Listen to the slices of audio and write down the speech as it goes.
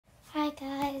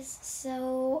guys,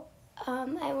 so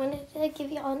I wanted to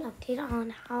give y'all an update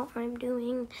on how I'm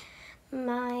doing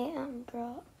my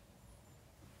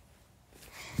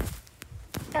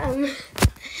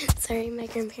sorry, my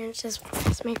grandparents just walked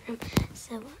past my room,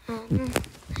 so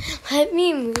let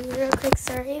me move real quick.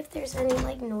 Sorry if there's any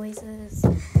like noises.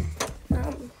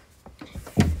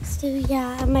 So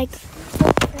yeah, my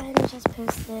friend just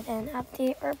posted an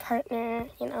update, or partner,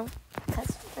 you know,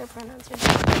 because their pronouns are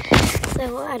different.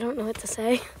 So I don't know what to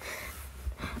say.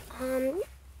 Can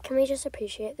we just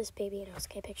appreciate this baby and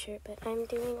Osuke picture? But I'm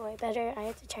doing way better. I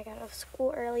had to check out of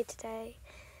school early today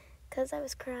because I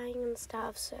was crying and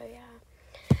stuff. So yeah,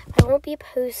 I won't be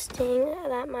posting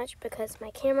that much because my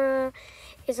camera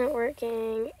isn't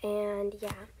working, and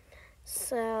yeah,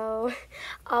 so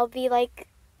I'll be like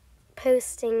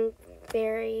posting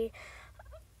very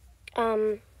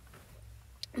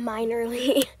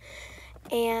minorly.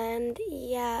 And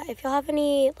yeah, if y'all have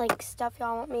any like stuff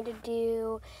y'all want me to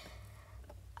do,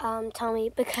 tell me,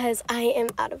 because I am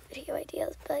out of video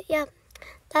ideas. But yeah,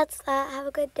 that's that. Have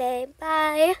a good day.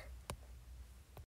 Bye.